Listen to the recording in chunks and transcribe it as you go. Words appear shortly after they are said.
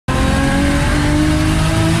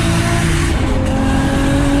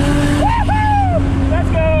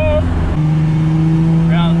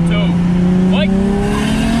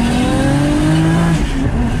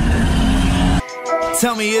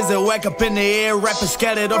back up in the air, rapping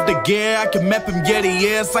scattered off the gear. I can map him, yeah, he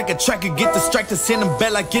is like a tracker. Get distracted, send him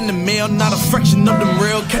back like in the mail. Not a fraction of them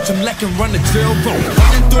real. Catch him lacking, run the drill.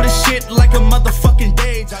 Running through the shit like a motherfucking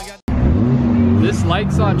dage. This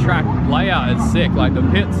lakeside track layout is sick. Like the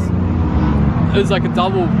pits, there's like a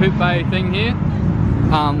double pit bay thing here.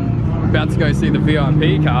 About to go see the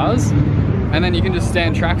VIP cars, and then you can just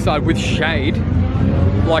stand trackside with shade.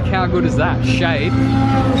 Like, how good is that? Shade.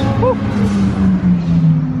 Woo.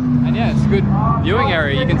 And yeah, it's a good viewing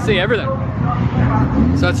area. You can see everything.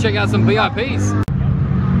 So let's check out some VIPs.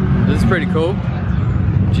 This is pretty cool.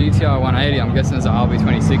 GTI 180. I'm guessing there's an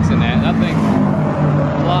RB26 in there. That thing,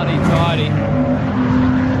 bloody tidy.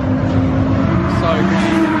 So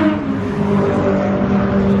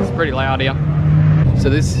good. It's pretty loud here. So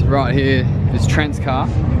this right here is Trent's car.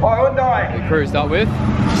 We cruised up with.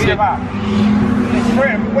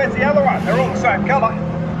 Where's the other one? They're all the same colour.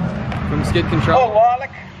 From Skid Control. Oh,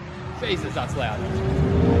 lilac. Jesus, that's loud.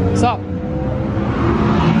 What's up?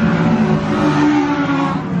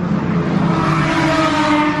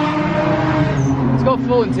 It's got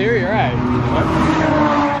full interior, eh?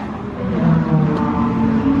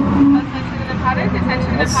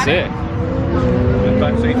 That's sick.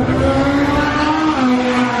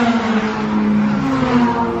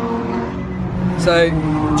 So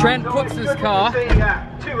Trent puts his car,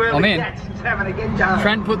 I'm in.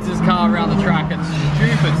 Trent puts his car around the track at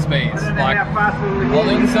stupid speeds. Like, I'll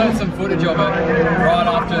insert some footage of it right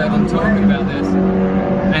after I'm talking about this.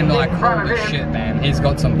 And like, holy shit, man, he's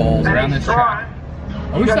got some balls around this track.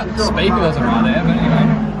 I wish that speaker wasn't right there, but anyway.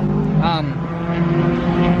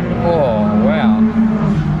 Oh wow.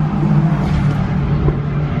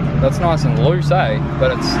 That's nice and loose, eh?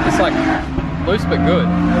 But it's like loose but good.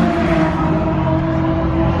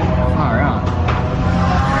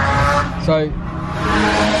 So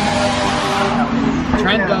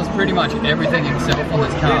Trent does pretty much everything himself on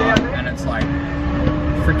this car, and it's like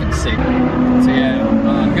freaking sick. So yeah,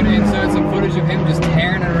 I'm gonna insert some footage of him just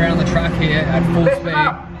tearing it around the track here at full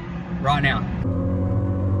speed right now.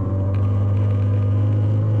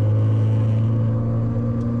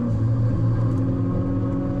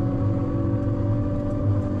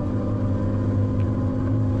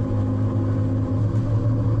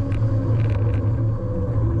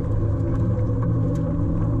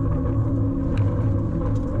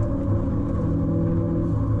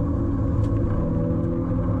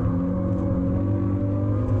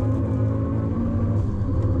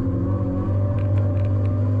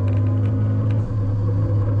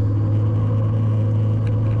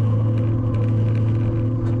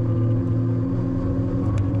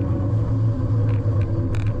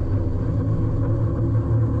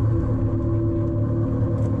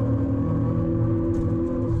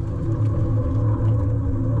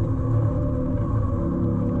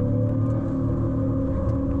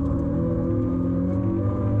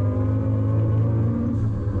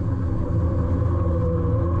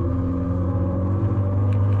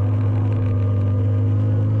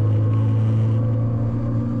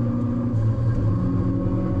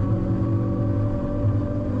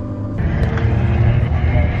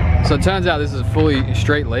 So it turns out this is fully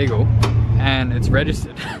street legal and it's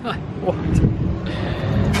registered. What?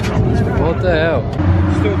 What the hell?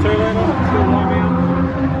 Still 2-litre, still low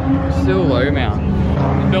mount. Still low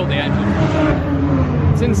mount. Built the engine.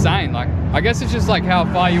 It's insane. Like, I guess it's just like how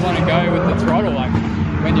far you want to go with the throttle, like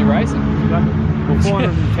when you're racing. Well,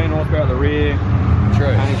 410 horsepower at the rear. True.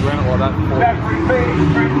 And he's running like that before.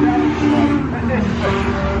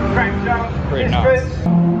 Pretty nice.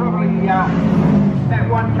 Probably that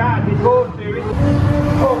one car before series.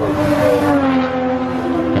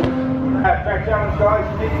 Track challenge guys,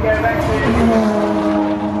 you need to go back to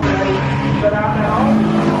set up now.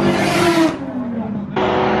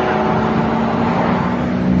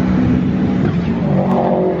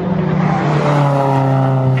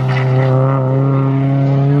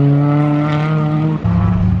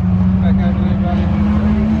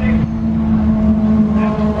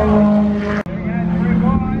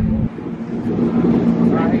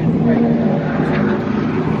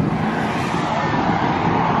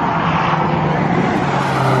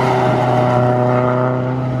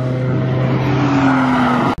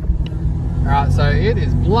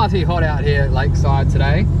 Bloody hot out here at Lakeside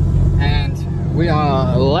today, and we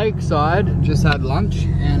are Lakeside. Just had lunch,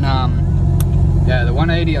 and yeah, the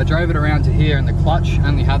 180, I drove it around to here, and the clutch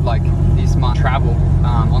only had like this much travel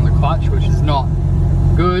on the clutch, which is not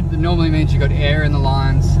good. It normally means you got air in the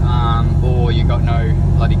lines, or you got no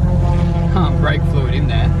bloody brake fluid in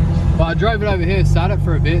there. But I drove it over here, sat it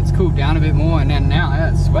for a bit, it's cooled down a bit more, and then now,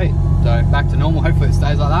 yeah, it's sweet. So back to normal, hopefully it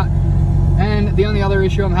stays like that. And the only other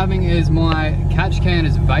issue I'm having is my catch can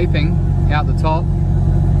is vaping out the top.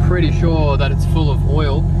 Pretty sure that it's full of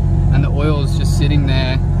oil, and the oil is just sitting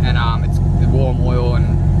there, and it's the warm oil,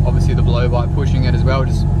 and obviously the blow by pushing it as well,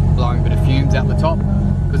 just blowing a bit of fumes out the top,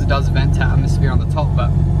 because it does vent to atmosphere on the top. But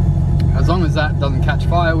as long as that doesn't catch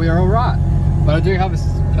fire, we are all right. But I do have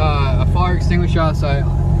a fire extinguisher, so,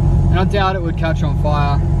 and I doubt it would catch on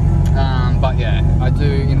fire. But yeah, I do,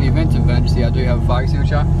 in the event of emergency, I do have a fire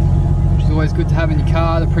extinguisher, which is always good to have in your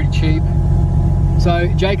car. They're pretty cheap. So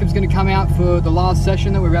Jacob's going to come out for the last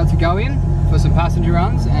session that we're about to go in for some passenger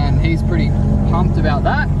runs, and he's pretty pumped about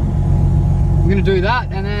that. We're going to do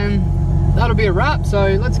that, and then that'll be a wrap.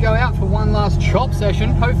 So let's go out for one last chop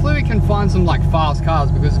session. Hopefully we can find some like fast cars,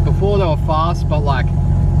 because before they were fast, but like,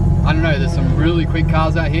 I don't know, there's some really quick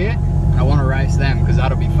cars out here, and I want to race them because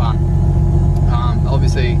that'll be fun.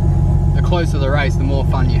 Obviously, the closer the race, the more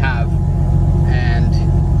fun you have. And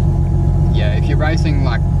yeah, if you're racing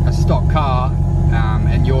like a stock car,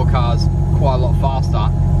 and your car's quite a lot faster,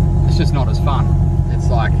 it's just not as fun. It's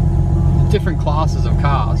like different classes of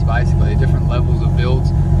cars, basically, different levels of builds.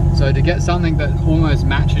 So to get something that almost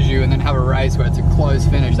matches you and then have a race where it's a close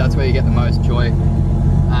finish, that's where you get the most joy.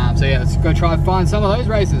 So yeah, let's go try and find some of those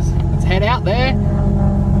races. Let's head out there,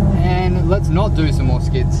 and let's not do some more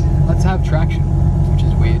skids. Let's have traction, which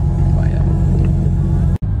is weird, but yeah.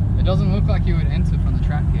 It doesn't look like you would enter from the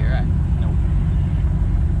track here, eh? Nope.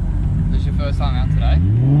 Is this your first time out today?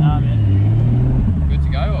 Nah, man. Good to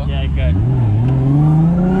go, or? Yeah, good.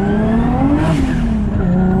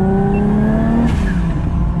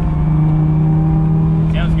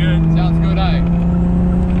 Sounds good. Sounds good, eh?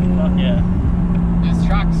 Fuck yeah. This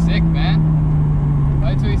track's sick, man.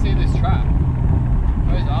 Wait till you see this track.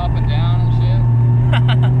 It goes up and down and shit.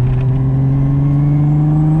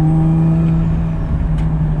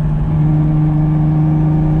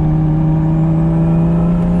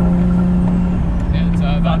 Yeah, it's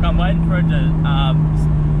over. Fuck, I'm waiting for it to,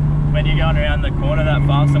 when you're going around the corner that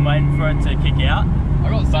fast, I'm waiting for it to kick out. I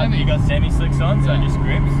got semis. You got semi-slicks on, so it just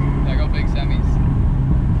grips. Yeah, I got big semis.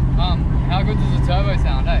 How good does the turbo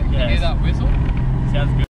sound, eh? Can you hear that whistle?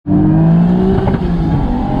 Sounds good.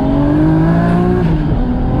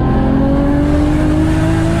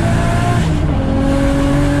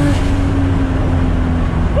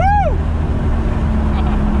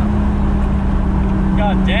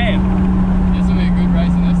 God damn. This will be a good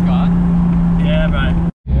race in this car. Yeah, bro.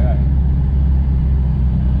 Yeah.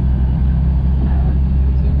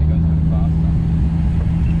 Certainly goes a bit faster.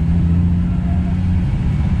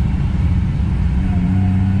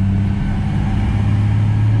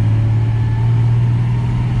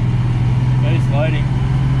 Boost loading.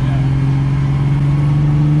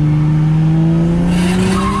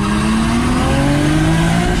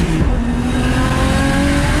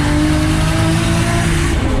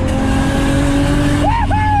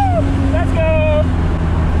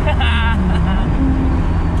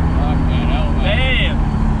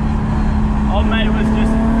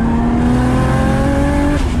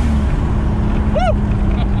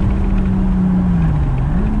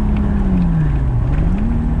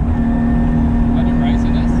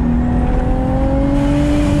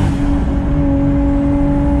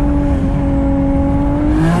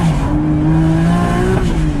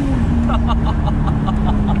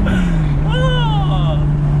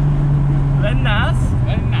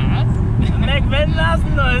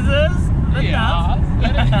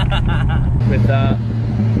 With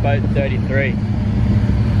boat 33,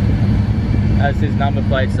 as his number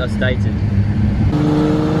plates are stated.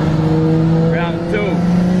 Round 2.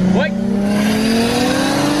 Wait!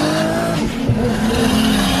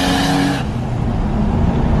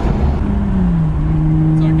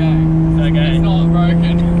 It's okay. It's okay. It's not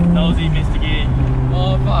broken. Nosy missed a gear.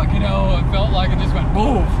 Oh fuck, you know, it felt like it just went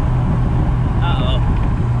boom. Uh-oh.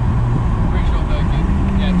 Pretty sure third gear.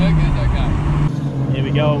 Yeah, third gear's okay. Here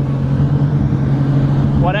we go.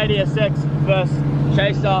 180SX versus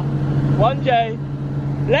Chaser 1J.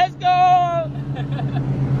 Let's go!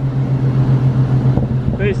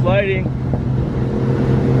 Boost loading.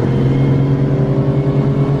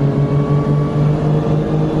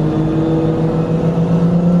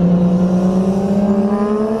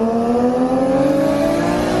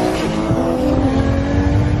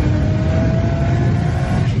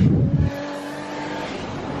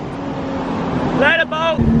 Later,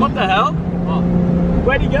 Bo! What the hell? What?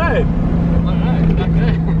 Where'd he go? I don't know, he's back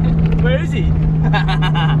there. Where is he?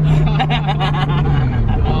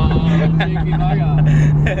 Oh, cheeky bugger.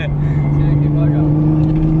 Cheeky bugger.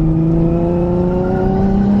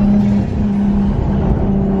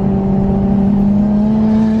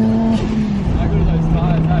 How good are those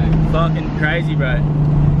tires, hey? Fucking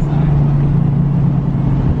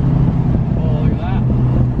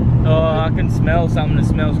smell something that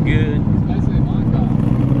smells good. Basically my car.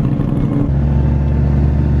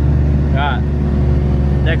 Right,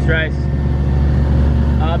 next race,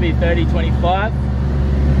 RB 3025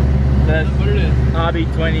 versus What it is? RB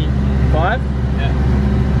 25. Yeah.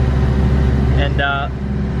 And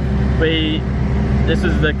this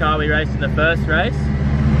was the car we raced in the first race,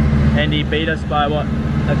 and he beat us by what,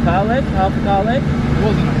 a car length, half a car length? It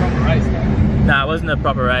wasn't a proper race though. Nah, it wasn't a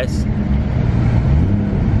proper race.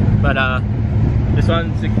 But this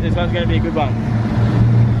one's gonna be a good one.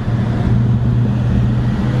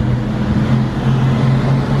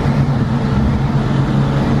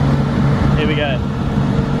 Here we go.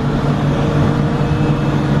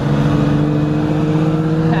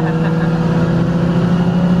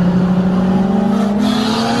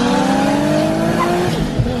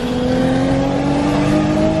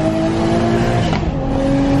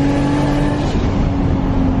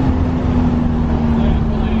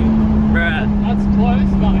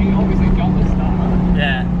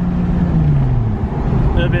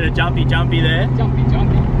 Jumpy there. Jumpy.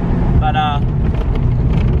 But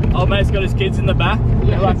old mate's got his kids in the back.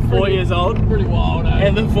 Yeah, they're like 4 years old. Pretty wild, eh?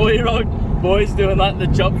 And the 4-year-old boy's doing like the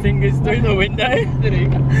chop fingers through the window. Did he?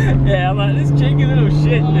 Yeah, I'm like, this cheeky little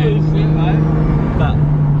shit, Oh, dude. shit, mate. But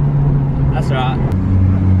that's right.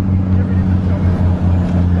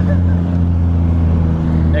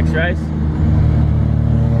 Next race.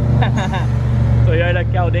 Toyota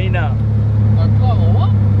Caldina. A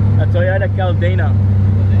what? A Toyota Caldina.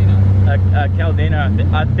 A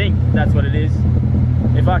Caldina, I think that's what it is,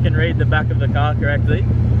 if I can read the back of the car correctly.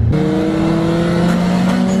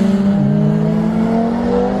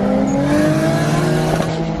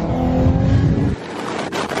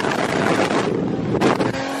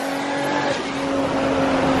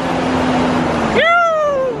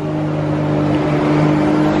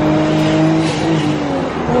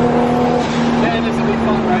 Man, this will be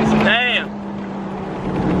fun racing. Damn!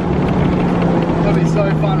 It'll be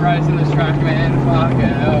so fun racing this track, man. Fucking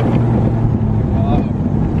hell. Oh.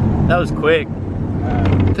 That was quick.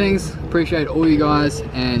 Thanks, appreciate all you guys,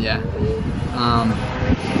 and yeah,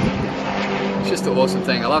 it's just an awesome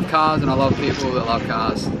thing. I love cars and I love people that love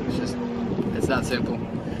cars. It's that simple.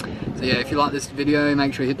 So yeah, if you like this video,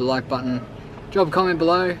 make sure you hit the like button, drop a comment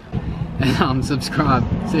below, and subscribe.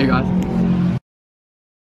 See you guys.